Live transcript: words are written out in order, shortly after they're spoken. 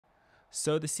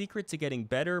So the secret to getting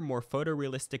better, more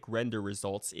photorealistic render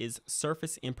results is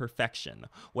surface imperfection.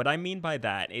 What I mean by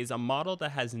that is a model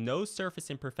that has no surface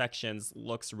imperfections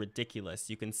looks ridiculous.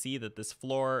 You can see that this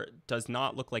floor does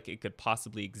not look like it could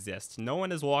possibly exist. No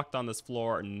one has walked on this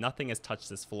floor, nothing has touched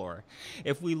this floor.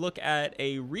 If we look at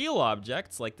a real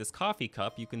object like this coffee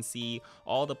cup, you can see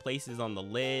all the places on the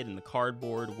lid and the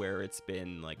cardboard where it's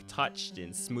been like touched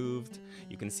and smoothed.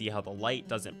 You can see how the light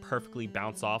doesn't perfectly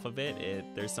bounce off of it.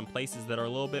 There's some places that are a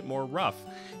little bit more rough,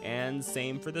 and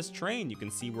same for this train. You can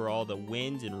see where all the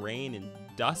wind and rain and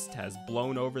dust has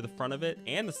blown over the front of it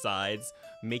and the sides,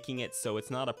 making it so it's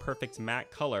not a perfect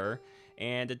matte color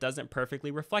and it doesn't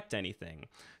perfectly reflect anything.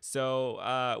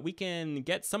 So we can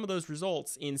get some of those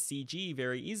results in CG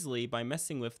very easily by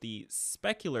messing with the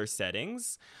specular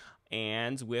settings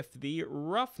and with the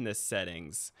roughness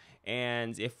settings.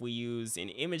 And if we use an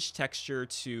image texture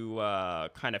to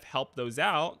kind of help those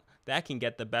out, that can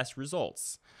get the best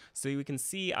results. So you can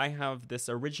see I have this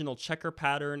original checker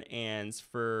pattern, and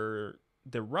for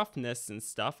the roughness and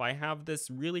stuff, I have this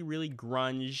really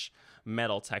grunge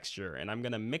metal texture, and I'm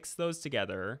gonna mix those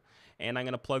together and I'm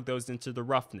gonna plug those into the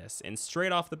roughness. And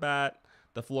straight off the bat,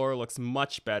 the floor looks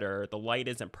much better. The light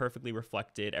isn't perfectly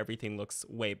reflected. Everything looks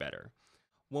way better.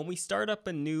 When we start up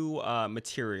a new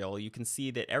material, you can see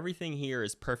that everything here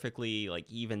is perfectly like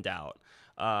evened out.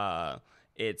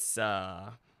 It's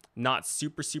not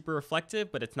super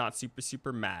reflective, but it's not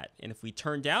super matte. And if we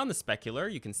turn down the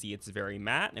specular, you can see it's very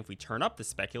matte. And if we turn up the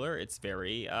specular, it's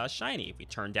very shiny. If we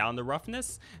turn down the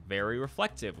roughness, very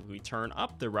reflective. If we turn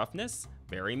up the roughness,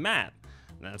 very matte.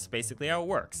 And that's basically how it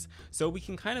works. So we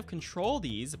can kind of control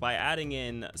these by adding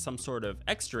in some sort of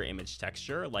extra image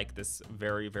texture, like this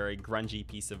very grungy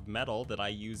piece of metal that I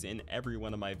use in every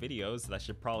one of my videos that I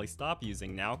should probably stop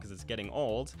using now because it's getting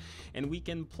old. And we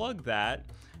can plug that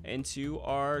into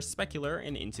our specular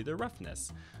and into the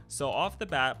roughness. So off the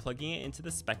bat, plugging it into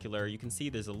the specular, you can see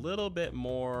there's a little bit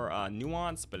more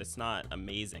nuance, but it's not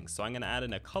amazing. So I'm gonna add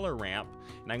in a color ramp,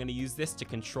 and I'm gonna use this to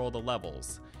control the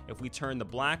levels. If we turn the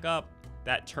black up,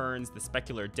 that turns the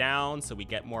specular down, so we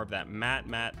get more of that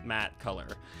matte color.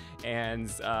 And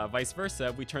vice versa,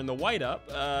 if we turn the white up,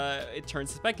 it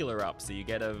turns the specular up, so you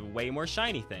get a way more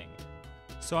shiny thing.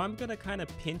 So I'm gonna kind of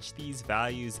pinch these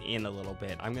values in a little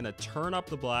bit. I'm gonna turn up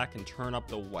the black and turn up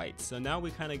the white. So now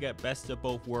we kind of get best of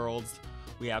both worlds.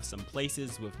 We have some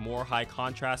places with more high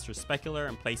contrast for specular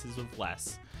and places with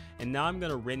less. And now I'm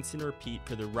gonna rinse and repeat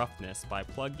for the roughness by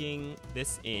plugging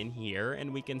this in here,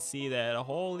 and we can see that,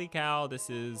 holy cow, this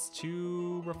is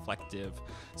too reflective.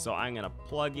 So I'm gonna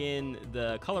plug in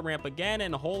the color ramp again,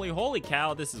 and holy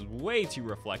cow, this is way too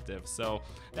reflective. So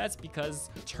that's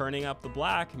because turning up the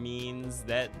black means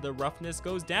that the roughness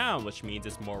goes down, which means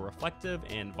it's more reflective,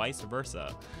 and vice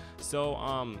versa. So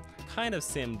kind of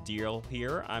sim deal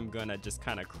here. I'm gonna just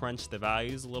kind of crunch the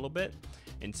values a little bit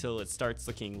until it starts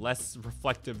looking less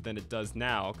reflective than it does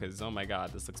now, because oh my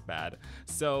god, this looks bad.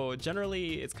 So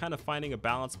generally it's kind of finding a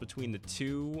balance between the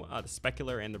two, the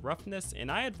specular and the roughness,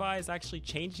 and I advise actually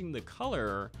changing the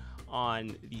color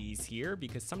on these here,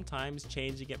 because sometimes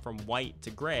changing it from white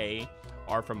to gray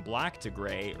or from black to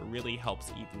gray really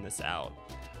helps even this out.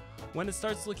 When it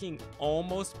starts looking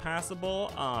almost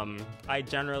passable, I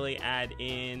generally add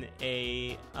in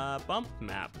a bump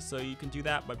map. So you can do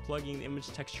that by plugging the image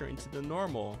texture into the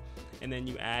normal, and then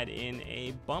you add in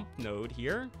a bump node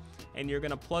here, and you're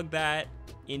gonna plug that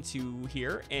into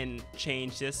here and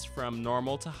change this from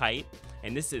normal to height.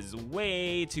 And this is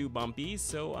way too bumpy,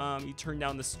 so you turn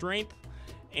down the strength,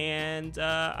 and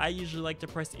I usually like to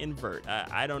press invert.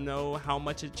 I don't know how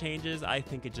much it changes. I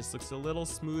think it just looks a little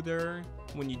smoother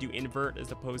when you do invert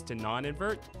as opposed to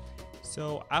non-invert.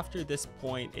 So after this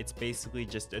point, it's basically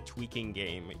just a tweaking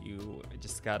game. You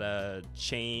just gotta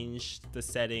change the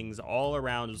settings all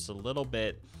around just a little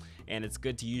bit, and it's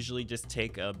good to usually just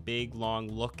take a big long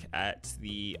look at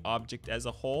the object as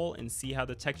a whole and see how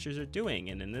the textures are doing.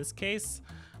 And in this case,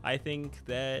 I think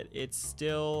that it's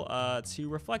still too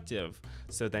reflective.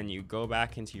 So then you go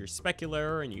back into your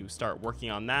specular and you start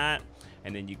working on that,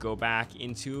 and then you go back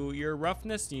into your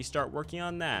roughness and you start working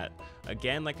on that.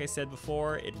 Again, like I said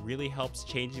before, it really helps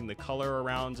changing the color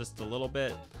around just a little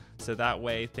bit, so that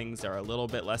way things are a little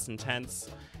bit less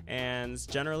intense. And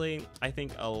generally, I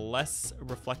think a less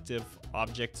reflective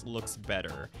object looks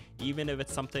better. Even if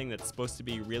it's something that's supposed to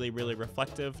be really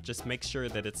reflective, just make sure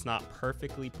that it's not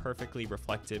perfectly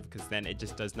reflective, because then it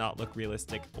just does not look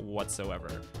realistic whatsoever.